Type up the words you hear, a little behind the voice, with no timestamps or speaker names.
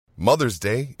Mother's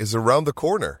Day is around the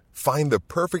corner. Find the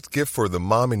perfect gift for the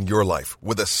mom in your life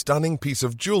with a stunning piece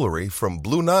of jewelry from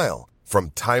Blue Nile.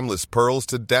 From timeless pearls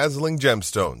to dazzling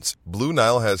gemstones, Blue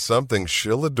Nile has something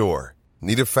she'll adore.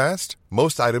 Need it fast?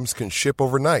 Most items can ship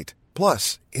overnight.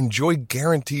 Plus, enjoy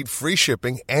guaranteed free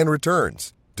shipping and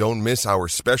returns. Don't miss our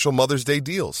special Mother's Day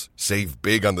deals. Save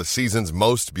big on the season's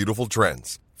most beautiful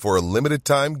trends. For a limited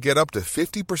time, get up to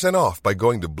 50% off by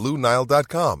going to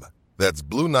BlueNile.com. That's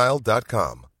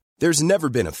BlueNile.com. There's never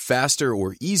been a faster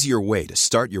or easier way to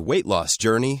start your weight loss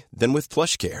journey than with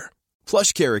PlushCare.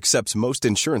 PlushCare accepts most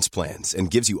insurance plans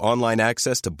and gives you online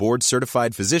access to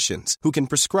board-certified physicians who can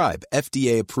prescribe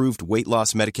FDA-approved weight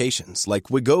loss medications like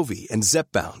Wegovy and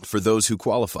Zepbound for those who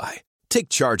qualify. Take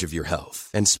charge of your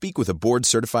health and speak with a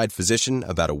board-certified physician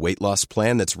about a weight loss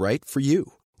plan that's right for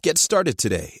you. Get started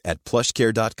today at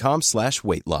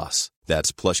plushcare.com/weight loss.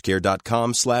 That's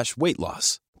plushcare.com/weight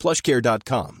loss.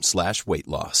 plushcare.com/weight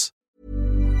loss.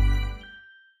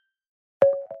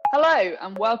 Hello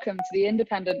and welcome to the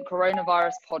Independent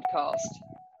Coronavirus Podcast.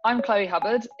 I'm Chloe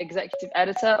Hubbard, Executive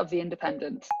Editor of The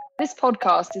Independent. This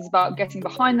podcast is about getting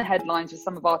behind the headlines with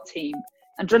some of our team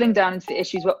and drilling down into the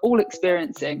issues we're all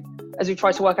experiencing as we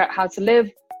try to work out how to live,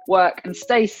 work and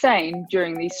stay sane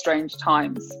during these strange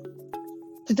times.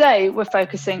 Today, we're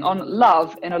focusing on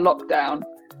love in a lockdown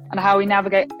and how we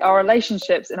navigate our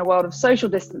relationships in a world of social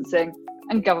distancing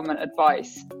and government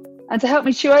advice. And to help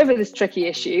me chew over this tricky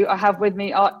issue, I have with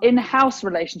me our in-house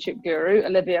relationship guru,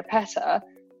 Olivia Petter,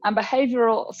 and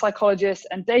behavioural psychologist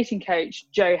and dating coach,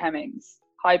 Jo Hemmings.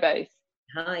 Hi, both.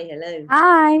 Hi, hello.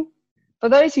 Hi. For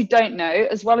those who don't know,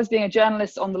 as well as being a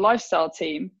journalist on the lifestyle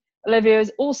team, Olivia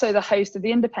is also the host of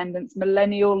the Independent's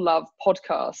Millennial Love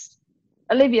podcast.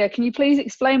 Olivia, can you please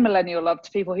explain Millennial Love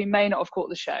to people who may not have caught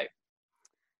the show?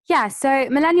 Yeah, so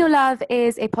Millennial Love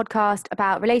is a podcast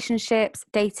about relationships,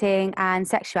 dating and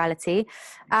sexuality.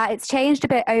 It's changed a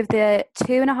bit over the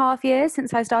 2.5 years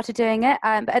since I started doing it.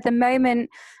 But at the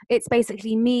moment, it's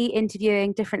basically me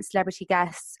interviewing different celebrity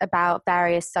guests about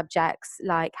various subjects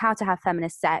like how to have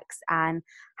feminist sex and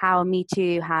how Me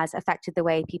Too has affected the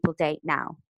way people date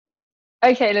now.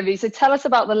 Okay, Olivia, so tell us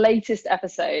about the latest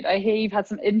episode. I hear you've had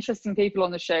some interesting people on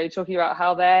the show talking about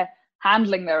how they're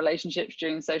handling their relationships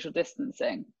during social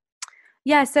distancing.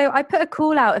 Yeah, so I put a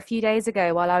call out a few days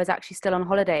ago while I was actually still on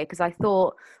holiday because I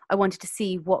thought I wanted to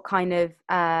see what kind of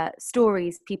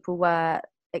stories people were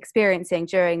experiencing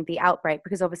during the outbreak,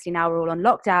 because obviously now we're all on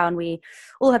lockdown, we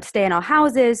all have to stay in our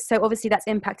houses, so obviously that's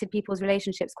impacted people's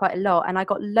relationships quite a lot, and I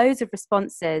got loads of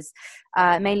responses,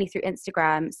 mainly through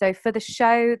Instagram. So for the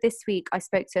show this week I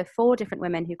spoke to 4 different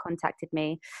women who contacted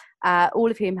me, all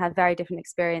of whom have very different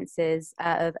experiences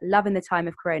of love in the time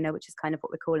of Corona, which is kind of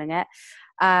what we're calling it.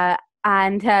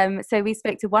 So we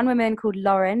spoke to one woman called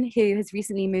Lauren, who has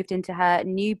recently moved into her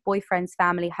new boyfriend's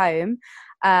family home,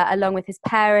 along with his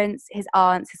parents, his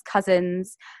aunts, his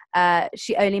cousins.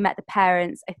 She only met the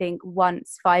parents, I think,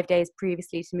 once 5 days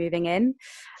previously to moving in.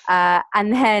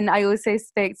 And then I also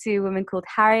spoke to a woman called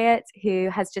Harriet,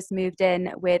 who has just moved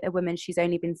in with a woman she's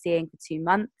only been seeing for 2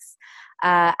 months.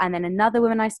 And then another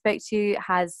woman I spoke to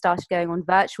has started going on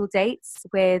virtual dates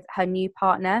with her new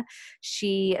partner.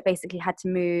 She basically had to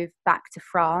move back to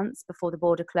France before the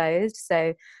border closed.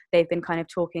 So they've been kind of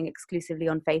talking exclusively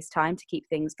on FaceTime to keep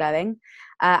things going.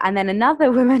 And then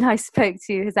another woman I spoke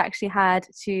to has actually had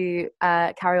to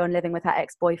carry on living with her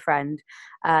ex-boyfriend.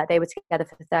 They were together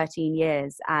for 13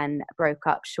 years and broke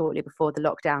up shortly before the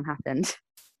lockdown happened.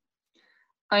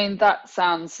 I mean, that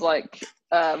sounds like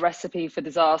a recipe for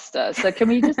disaster. So can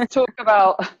we just talk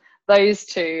about those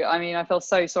two? I mean, I feel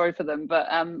so sorry for them, but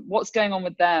what's going on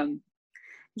with them?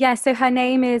 Yeah, so her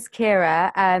name is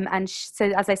Kira, so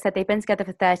as I said, they've been together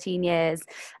for 13 years.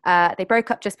 They broke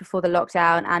up just before the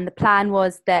lockdown, and the plan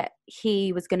was that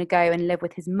he was going to go and live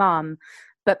with his mum,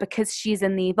 but because she's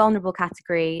in the vulnerable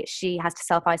category, she has to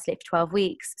self-isolate for 12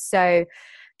 weeks. So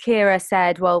Kira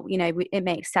said, well, it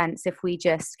makes sense if we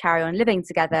just carry on living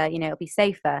together, it'll be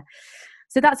safer.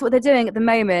 So that's what they're doing at the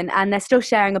moment, and they're still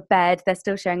sharing a bed, they're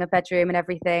still sharing a bedroom and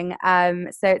everything.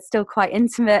 So it's still quite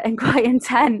intimate and quite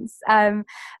intense.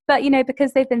 But,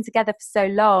 because they've been together for so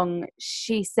long,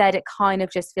 she said it kind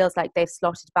of just feels like they've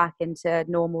slotted back into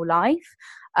normal life,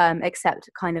 except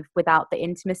kind of without the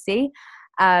intimacy.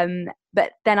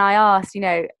 But then I asked,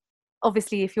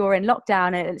 obviously if you're in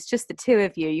lockdown and it's just the two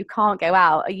of you, you can't go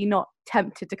out. Are you not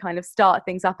tempted to kind of start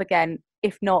things up again,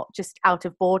 if not just out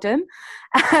of boredom?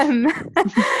 And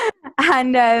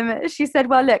she said,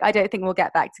 well, look, I don't think we'll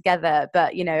get back together,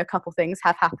 but a couple things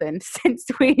have happened since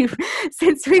we've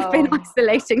been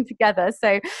isolating together,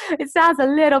 so it sounds a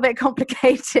little bit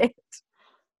complicated.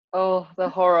 Oh, the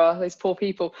horror, those poor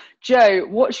people. Joe,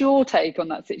 what's your take on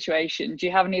that situation? Do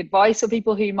you have any advice for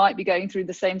people who might be going through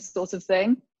the same sort of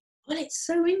thing? Well, it's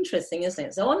so interesting, isn't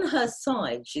it? So on her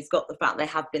side, she's got the fact they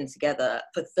have been together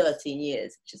for 13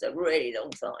 years, which is a really long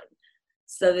time.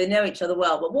 So they know each other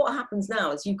well. But what happens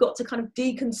now is you've got to kind of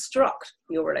deconstruct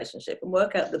your relationship and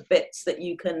work out the bits that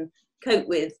you can cope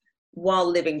with while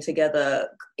living together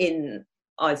in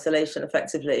isolation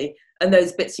effectively, and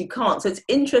those bits you can't. So it's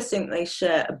interesting that they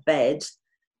share a bed.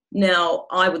 Now,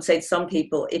 I would say to some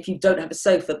people, if you don't have a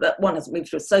sofa, but one hasn't moved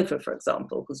to a sofa, for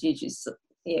example, because usually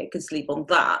you can sleep on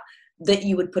that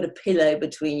you would put a pillow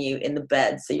between you in the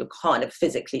bed, so you're kind of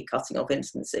physically cutting off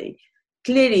intimacy.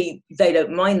 Clearly, they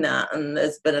don't mind that, and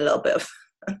there's been a little bit of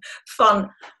fun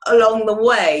along the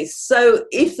way. So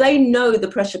if they know the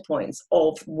pressure points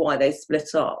of why they split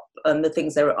up and the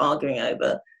things they were arguing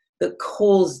over that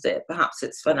caused it, perhaps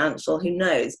it's financial, who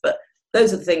knows, but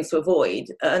those are the things to avoid,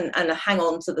 and hang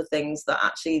on to the things that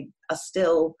actually are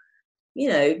still,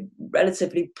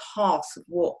 relatively part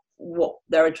of what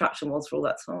their attraction was for all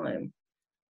that time.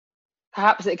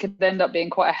 Perhaps it could end up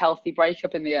being quite a healthy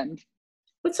breakup in the end.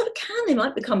 But sort of they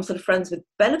might become sort of friends with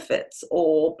benefits,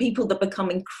 or people that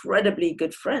become incredibly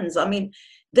good friends. I mean,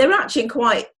 they're actually in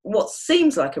quite what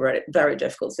seems like a very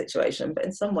difficult situation, but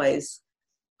in some ways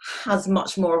has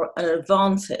much more an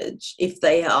advantage if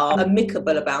they are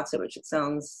amicable about it, which it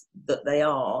sounds that they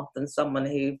are, than someone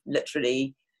who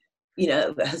literally,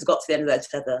 has got to the end of their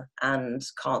tether and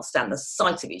can't stand the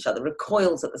sight of each other,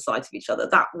 recoils at the sight of each other.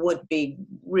 That would be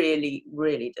really,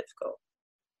 really difficult.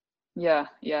 Yeah,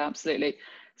 absolutely.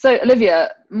 So,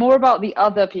 Olivia, more about the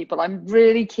other people. I'm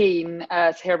really keen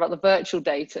to hear about the virtual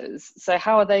daters. So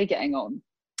how are they getting on?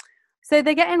 So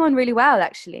they're getting on really well,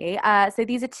 actually. So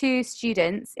these are two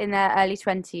students in their early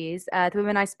 20s. The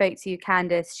woman I spoke to,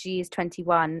 Candice, she's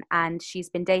 21, and she's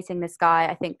been dating this guy,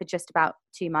 I think, for just about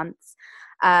 2 months.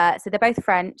 So they're both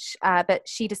French, but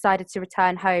she decided to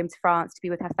return home to France to be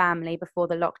with her family before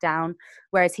the lockdown,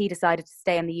 whereas he decided to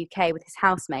stay in the UK with his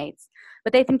housemates.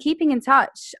 But they've been keeping in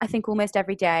touch, I think, almost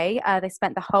every day. They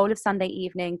spent the whole of Sunday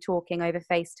evening talking over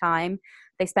FaceTime.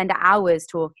 They spend hours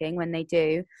talking when they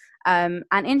do. And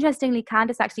interestingly,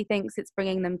 Candice actually thinks it's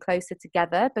bringing them closer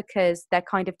together because they're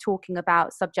kind of talking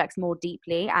about subjects more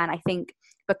deeply. And I think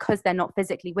because they're not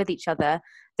physically with each other,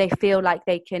 they feel like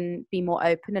they can be more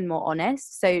open and more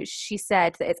honest. So she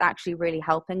said that it's actually really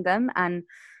helping them. And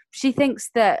she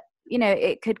thinks that,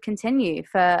 it could continue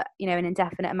for, an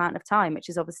indefinite amount of time, which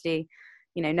is obviously,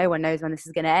 no one knows when this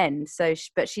is going to end. So,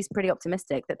 but she's pretty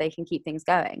optimistic that they can keep things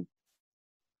going.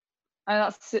 And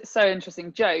that's so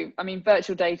interesting. Joe, I mean,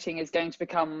 virtual dating is going to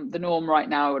become the norm right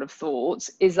now, I would have thought.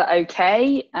 Is that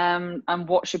okay? And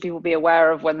what should people be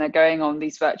aware of when they're going on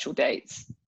these virtual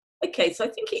dates? Okay, so I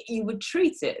think you would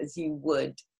treat it as you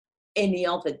would any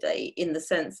other date, in the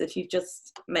sense that if you've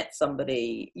just met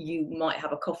somebody, you might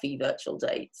have a coffee virtual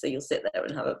date. So you'll sit there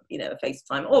and have a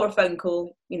FaceTime or a phone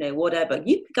call, whatever.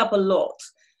 You pick up a lot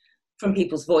from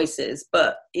people's voices,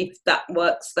 but if that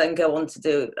works, then go on to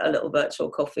do a little virtual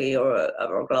coffee or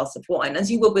a glass of wine, as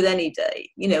you would with any day.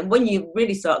 When you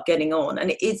really start getting on,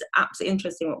 and it is absolutely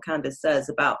interesting what Candice says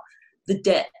about the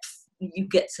depth, you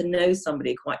get to know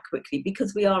somebody quite quickly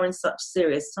because we are in such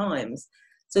serious times.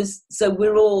 So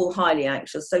we're all highly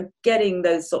anxious. So getting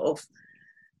those sort of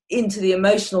into the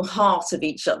emotional heart of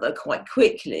each other quite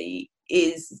quickly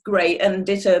is great. And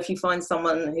ditto, if you find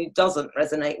someone who doesn't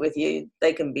resonate with you,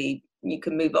 you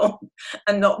can move on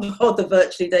and not bother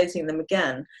virtually dating them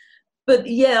again. But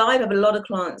yeah, I have a lot of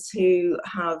clients who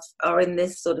are in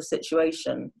this sort of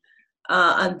situation,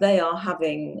 and they are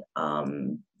having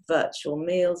virtual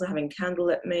meals, they're having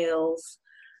candlelit meals.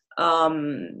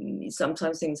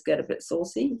 Sometimes things get a bit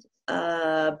saucy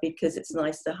because it's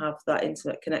nice to have that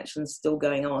intimate connection still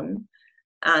going on.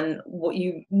 And what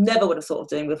you never would have thought of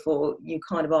doing before, you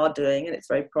kind of are doing, and it's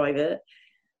very private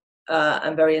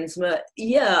and very intimate.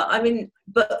 Yeah, I mean,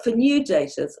 but for new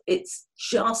daters, it's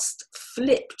just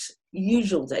flipped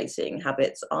usual dating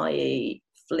habits, i.e.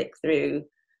 flick through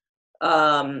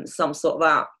some sort of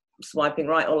app, swiping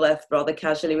right or left rather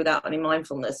casually without any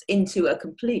mindfulness, into a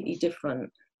completely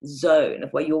different zone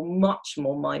of where you're much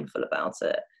more mindful about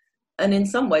it. And in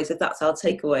some ways, if that's our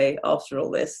takeaway after all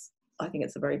this, I think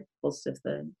it's a very positive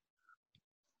thing.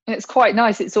 And it's quite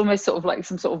nice. It's almost sort of like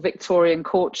some sort of Victorian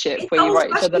courtship where you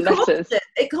write each other letters.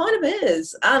 It kind of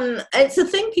is. And it's a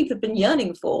thing people have been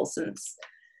yearning for since,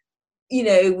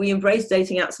 we embraced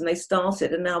dating apps when they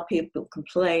started, and now people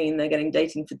complain they're getting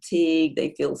dating fatigue,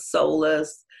 they feel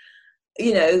soulless.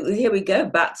 Here we go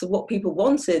back to what people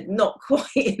wanted, not quite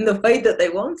in the way that they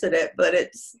wanted it, but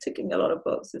it's ticking a lot of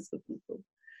boxes for people.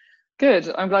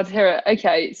 Good. I'm glad to hear it.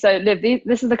 Okay, so Liv,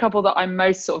 this is the couple that I'm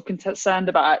most sort of concerned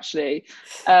about, actually.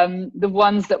 The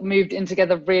ones that moved in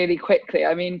together really quickly.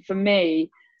 I mean, for me,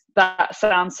 that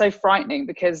sounds so frightening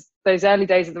because those early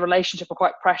days of the relationship are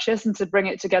quite precious, and to bring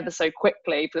it together so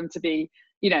quickly, for them to be,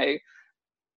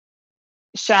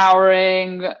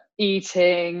 showering,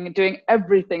 eating, doing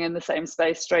everything in the same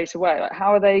space straight away. Like,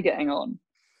 how are they getting on?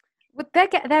 Well,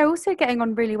 they're also getting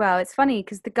on really well. It's funny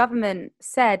because the government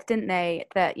said, didn't they,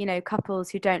 that couples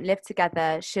who don't live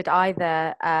together should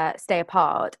either stay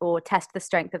apart or test the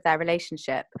strength of their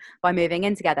relationship by moving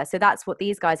in together. So that's what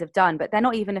these guys have done. But they're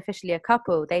not even officially a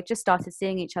couple. They've just started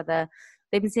seeing each other.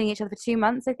 They've been seeing each other for 2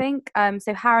 months, I think.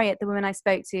 So Harriet, the woman I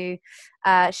spoke to,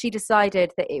 she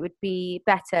decided that it would be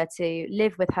better to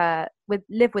live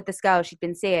with this girl she'd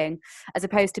been seeing, as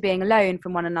opposed to being alone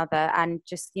from one another and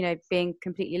just, being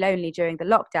completely lonely during the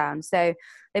lockdown. So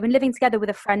they've been living together with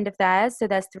a friend of theirs. So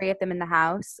there's 3 of them in the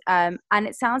house. And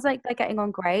it sounds like they're getting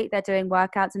on great. They're doing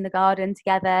workouts in the garden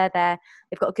together.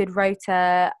 They've got a good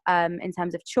rota in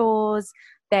terms of chores.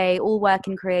 They all work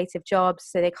in creative jobs,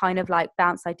 so they kind of like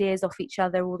bounce ideas off each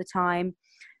other all the time.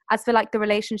 As for like the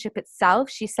relationship itself,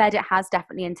 she said it has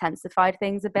definitely intensified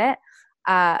things a bit.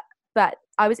 But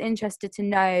I was interested to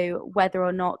know whether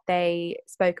or not they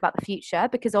spoke about the future,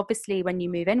 because obviously when you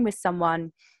move in with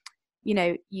someone,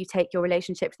 you take your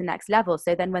relationship to the next level.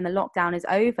 So then when the lockdown is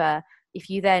over, if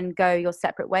you then go your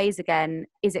separate ways again,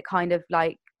 is it kind of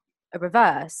like a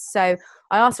reverse? So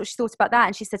I asked what she thought about that,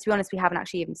 and she said, to be honest, we haven't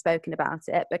actually even spoken about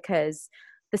it because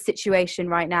the situation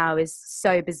right now is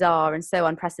so bizarre and so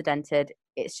unprecedented.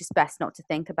 It's just best not to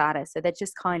think about it. So they're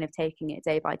just kind of taking it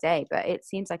day by day, but it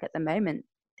seems like at the moment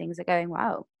things are going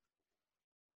well.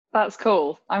 That's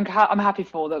cool. I'm happy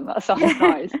for them. That sounds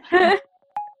nice.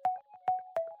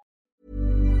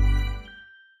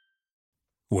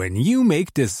 When you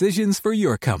make decisions for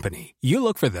your company, you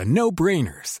look for the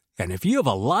no-brainers. And if you have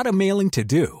a lot of mailing to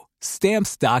do,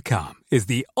 Stamps.com is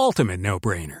the ultimate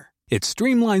no-brainer. It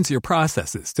streamlines your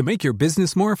processes to make your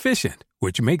business more efficient,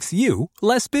 which makes you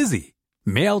less busy.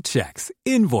 Mail checks,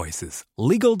 invoices,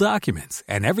 legal documents,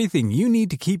 and everything you need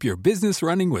to keep your business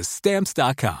running with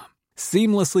Stamps.com.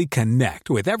 Seamlessly connect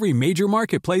with every major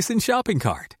marketplace and shopping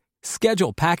cart.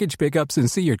 Schedule package pickups and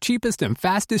see your cheapest and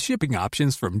fastest shipping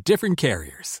options from different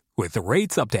carriers, with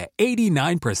rates up to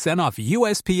 89% off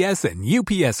USPS and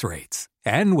UPS rates.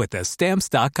 And with the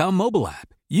Stamps.com mobile app,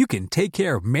 you can take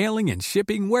care of mailing and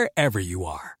shipping wherever you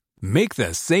are. Make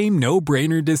the same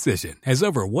no-brainer decision as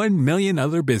over 1 million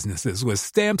other businesses with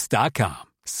Stamps.com.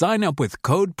 Sign up with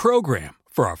code PROGRAM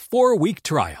for a 4-week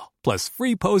trial, plus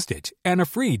free postage and a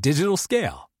free digital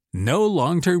scale. No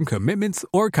long-term commitments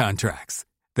or contracts.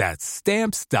 That's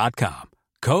Stamps.com.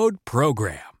 Code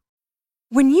PROGRAM.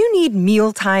 When you need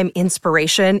mealtime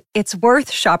inspiration, it's worth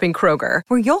shopping Kroger,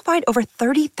 where you'll find over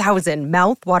 30,000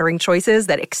 mouth-watering choices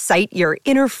that excite your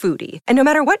inner foodie. And no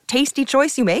matter what tasty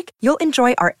choice you make, you'll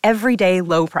enjoy our everyday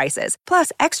low prices,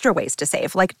 plus extra ways to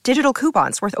save, like digital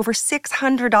coupons worth over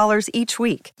 $600 each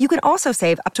week. You can also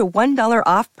save up to $1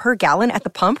 off per gallon at the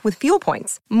pump with fuel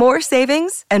points. More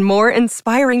savings and more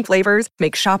inspiring flavors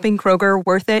make shopping Kroger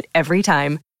worth it every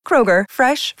time. Kroger,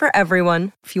 fresh for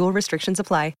everyone. Fuel restrictions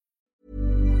apply.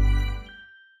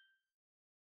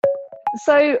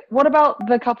 So what about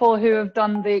the couple who have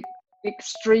done the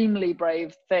extremely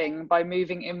brave thing by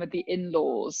moving in with the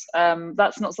in-laws?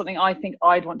 That's not something I think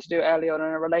I'd want to do early on in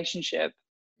a relationship.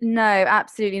 No,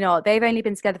 absolutely not. They've only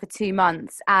been together for 2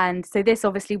 months. And so this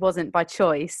obviously wasn't by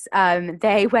choice.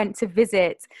 They went to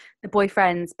visit the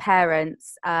boyfriend's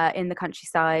parents in the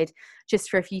countryside just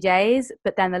for a few days.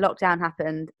 But then the lockdown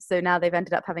happened. So now they've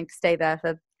ended up having to stay there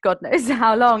for God knows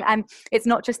how long. And it's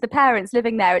not just the parents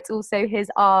living there. It's also his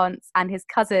aunts and his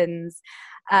cousins.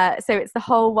 So it's the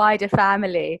whole wider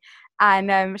family.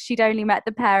 And she'd only met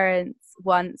the parents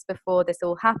once before this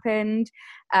all happened.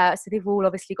 So they've all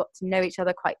obviously got to know each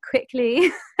other quite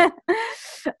quickly.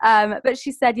 But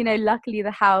she said, luckily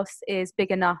the house is big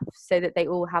enough so that they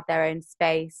all have their own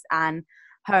space. And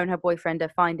her and her boyfriend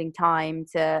are finding time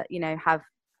to, have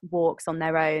walks on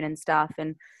their own and stuff,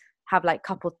 and have like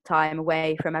couple time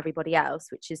away from everybody else,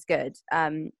 which is good.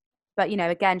 But,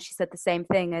 again, she said the same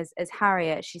thing as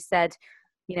Harriet. She said,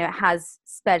 it has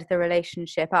sped the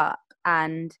relationship up.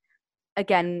 And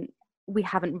again, they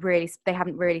haven't really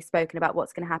spoken about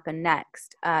what's going to happen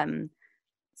next.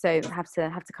 So have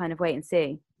to kind of wait and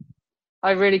see.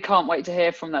 I really can't wait to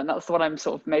hear from them. That's what I'm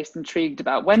sort of most intrigued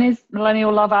about. When is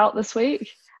Millennial Love out this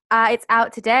week? It's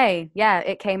out today. Yeah,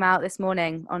 it came out this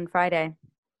morning on Friday.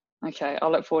 Okay,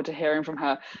 I'll look forward to hearing from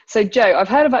her. So, Jo, I've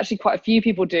heard of actually quite a few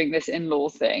people doing this in-law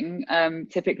thing.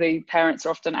 Typically, parents are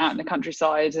often out in the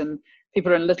countryside and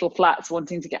people are in little flats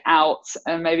wanting to get out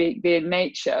and maybe be in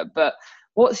nature. But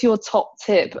what's your top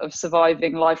tip of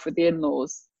surviving life with the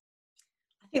in-laws?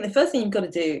 I think the first thing you've got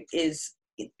to do is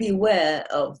be aware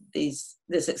of this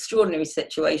extraordinary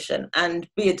situation and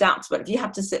be adaptable. If you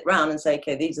have to sit around and say,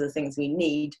 okay, these are the things we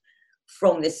need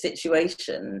from this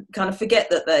situation, kind of forget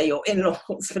that they're your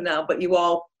in-laws for now, but you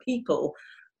are people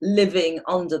living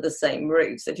under the same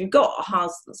roof. So if you've got a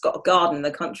house that's got a garden in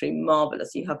the country,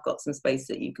 marvelous, you have got some space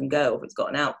that you can go, if it's got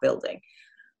an outbuilding.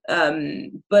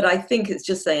 But I think it's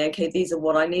just saying, okay, these are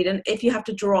what I need. And if you have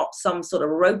to draw up some sort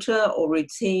of rota or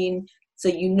routine so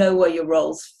you know where your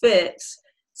roles fit,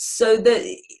 so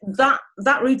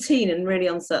that routine in really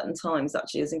uncertain times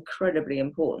actually is incredibly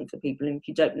important for people if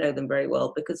you don't know them very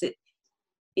well, because it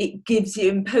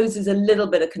imposes a little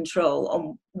bit of control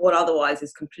on what otherwise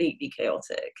is completely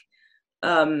chaotic.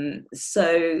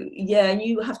 So yeah,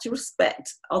 you have to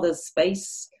respect others'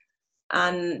 space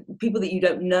and people that you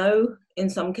don't know in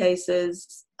some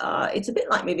cases. It's a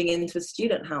bit like moving into a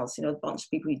student house, a bunch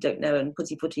of people you don't know and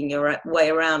putting your way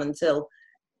around until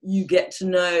you get to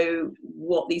know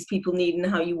what these people need and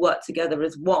how you work together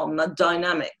as one. The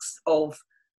dynamics of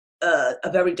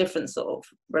a very different sort of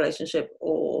relationship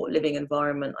or living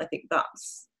environment. I think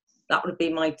that would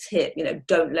be my tip.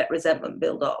 Don't let resentment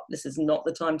build up. This is not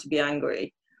the time to be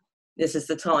angry. This is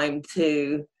the time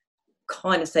to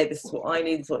kind of say, this is what I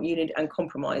need, this is what you need, and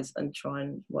compromise and try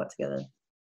and work together.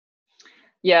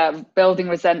 Yeah, building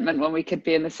resentment when we could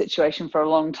be in the situation for a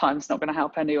long time is not going to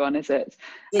help anyone, is it?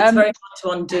 It's very hard to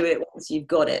undo it once you've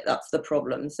got it. That's the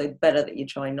problem. So better that you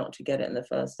try not to get it in the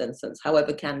first instance,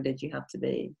 however candid you have to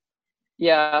be.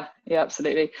 Yeah,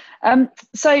 absolutely.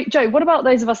 So, Jo, what about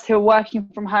those of us who are working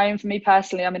from home? For me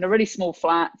personally, I'm in a really small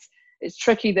flat. It's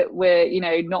tricky that we're,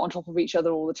 not on top of each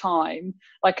other all the time.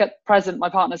 Like at present, my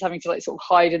partner's having to sort of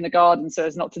hide in the garden so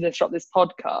as not to disrupt this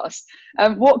podcast.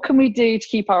 What can we do to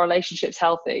keep our relationships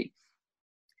healthy?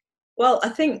 Well, I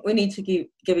think we need to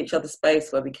give each other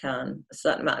space where we can, a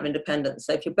certain amount of independence.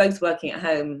 So if you're both working at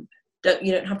home,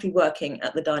 you don't have to be working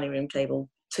at the dining room table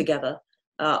together.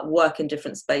 Work in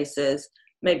different spaces,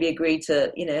 maybe agree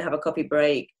to, have a coffee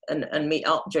break and meet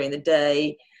up during the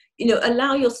day.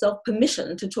 Allow yourself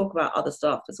permission to talk about other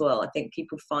stuff as well. I think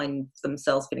people find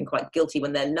themselves feeling quite guilty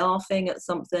when they're laughing at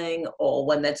something or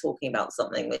when they're talking about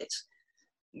something which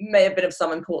may have been of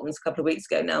some importance a couple of weeks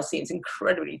ago, now seems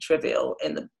incredibly trivial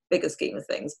in the bigger scheme of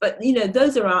things. But,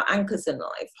 those are our anchors in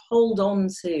life. Hold on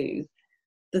to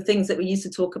the things that we used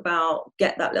to talk about,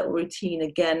 get that little routine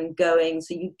again going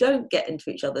so you don't get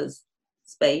into each other's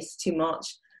space too much.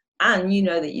 And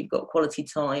that you've got quality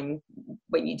time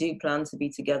when you do plan to be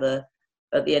together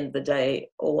at the end of the day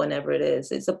or whenever it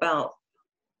is. It's about,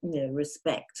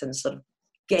 respect and sort of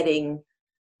getting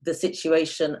the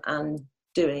situation and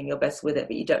doing your best with it,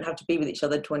 but you don't have to be with each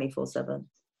other 24/7.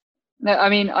 No, I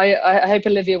mean, I hope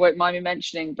Olivia won't mind me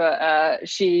mentioning, but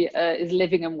she is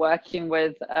living and working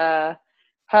with her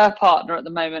partner at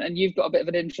the moment, and you've got a bit of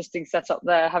an interesting setup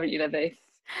there, haven't you, Livy?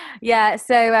 Yeah,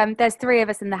 so there's three of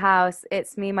us in the house.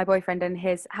 It's me, my boyfriend, and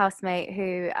his housemate,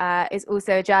 who is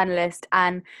also a journalist.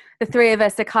 And the three of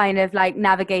us are kind of like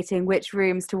navigating which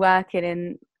rooms to work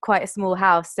in quite a small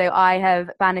house. So I have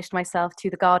banished myself to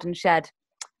the garden shed,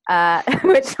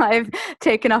 which I've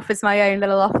taken off as my own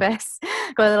little office.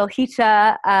 Got a little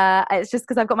heater. It's just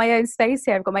because I've got my own space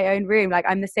here. I've got my own room. Like,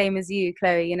 I'm the same as you,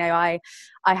 Chloe. I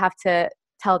have to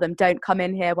tell them, don't come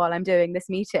in here while I'm doing this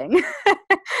meeting.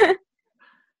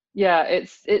 Yeah,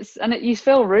 it's and you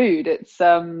feel rude. It's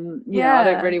I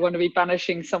don't really want to be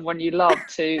banishing someone you love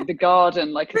to the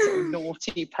garden like a sort of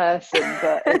naughty person,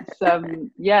 but it's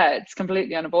it's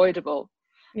completely unavoidable.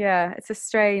 Yeah, it's a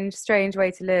strange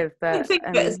way to live, but don't think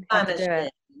of it as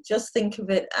banishment. Just think of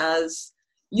it as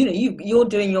you're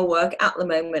doing your work at the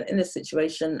moment in this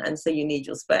situation, and so you need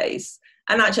your space.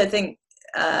 And actually, I think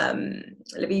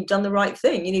you've done the right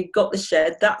thing. You've got the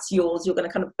shed, that's yours. You're going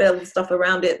to kind of build stuff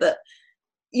around it that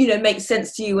makes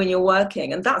sense to you when you're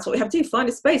working, and that's what we have to do. Find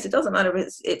a space. It doesn't matter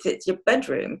if it's your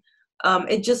bedroom.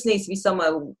 It just needs to be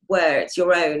somewhere where it's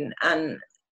your own and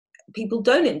people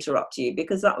don't interrupt you,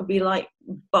 because that would be like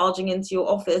barging into your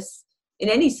office in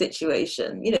any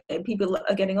situation. People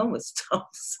are getting on with stuff,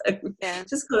 so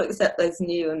just got to accept those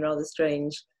new and rather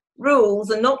strange rules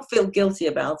and not feel guilty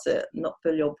about it, not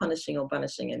feel you're punishing or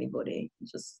banishing anybody,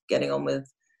 just getting on with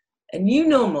a new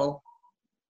normal.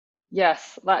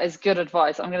 Yes, that is good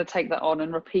advice. I'm going to take that on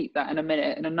and repeat that in a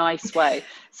minute in a nice way.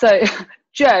 So,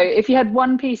 Jo, if you had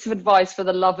one piece of advice for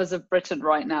the lovers of Britain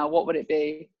right now, what would it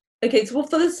be? Okay, so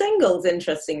for the singles,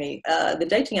 interestingly, the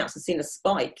dating apps have seen a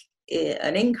spike,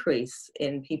 an increase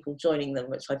in people joining them,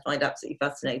 which I find absolutely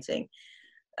fascinating.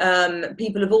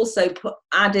 People have also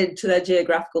added to their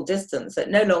geographical distance. It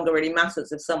no longer really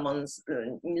matters if someone's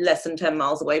less than 10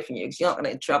 miles away from you, because you're not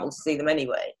going to travel to see them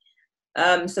anyway.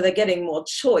 So they're getting more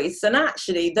choice. And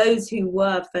actually, those who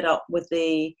were fed up with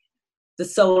the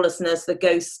soullessness, the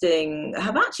ghosting,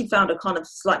 have actually found a kind of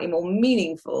slightly more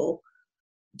meaningful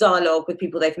dialogue with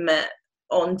people they've met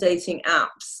on dating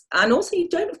apps. And also, you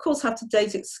don't, of course, have to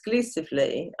date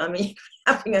exclusively. I mean, you could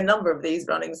be having a number of these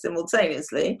running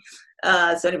simultaneously.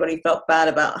 So anybody who felt bad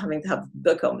about having to have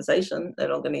the conversation no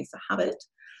longer needs to have it.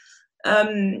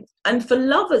 And for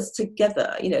lovers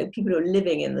together, you know, people who are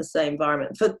living in the same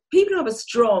environment, for people who have a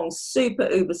strong, super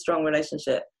uber strong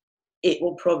relationship, it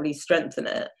will probably strengthen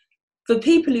it. For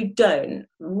people who don't,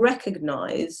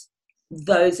 recognize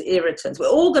those irritants. We're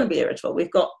all going to be irritable.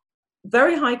 We've got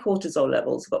very high cortisol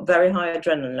levels, we've got very high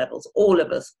adrenaline levels, all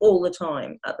of us, all the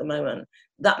time at the moment.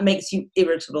 That makes you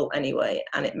irritable anyway,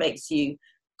 and it makes you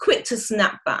quick to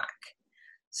snap back.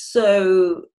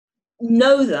 So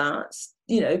know that,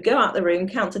 you know, go out the room,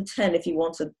 count to 10 if you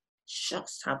want to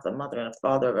just have the mother and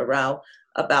father of a row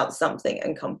about something,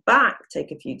 and come back,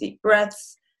 take a few deep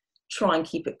breaths, try and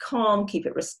keep it calm, keep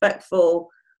it respectful,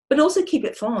 but also keep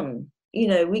it fun. You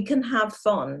know, we can have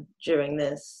fun during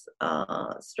this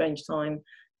strange time.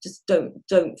 Just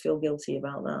don't feel guilty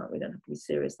about that. We don't have to be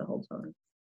serious the whole time.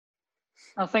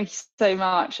 Oh, thank you so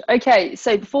much. Okay,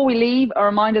 so before we leave, a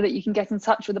reminder that you can get in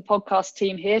touch with the podcast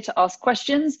team here to ask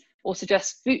questions or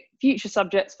suggest future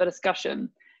subjects for discussion.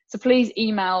 So please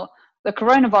email the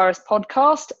coronavirus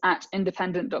podcast at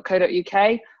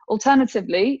independent.co.uk.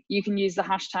 Alternatively, you can use the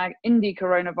hashtag Indie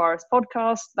Coronavirus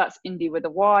Podcast. That's Indie with a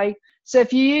Y. So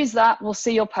if you use that, we'll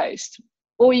see your post.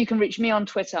 Or you can reach me on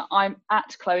Twitter. I'm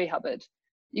at Chloe Hubbard.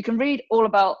 You can read all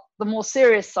about the more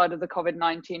serious side of the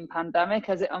COVID-19 pandemic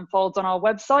as it unfolds on our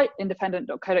website,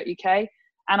 independent.co.uk,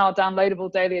 and our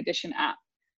downloadable daily edition app.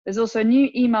 There's also a new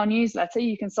email newsletter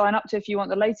you can sign up to if you want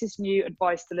the latest new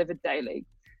advice delivered daily.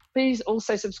 Please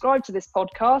also subscribe to this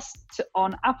podcast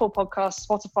on Apple Podcasts,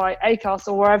 Spotify, Acast,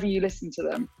 or wherever you listen to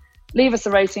them. Leave us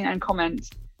a rating and comment.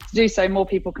 To do so, more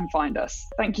people can find us.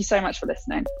 Thank you so much for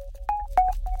listening.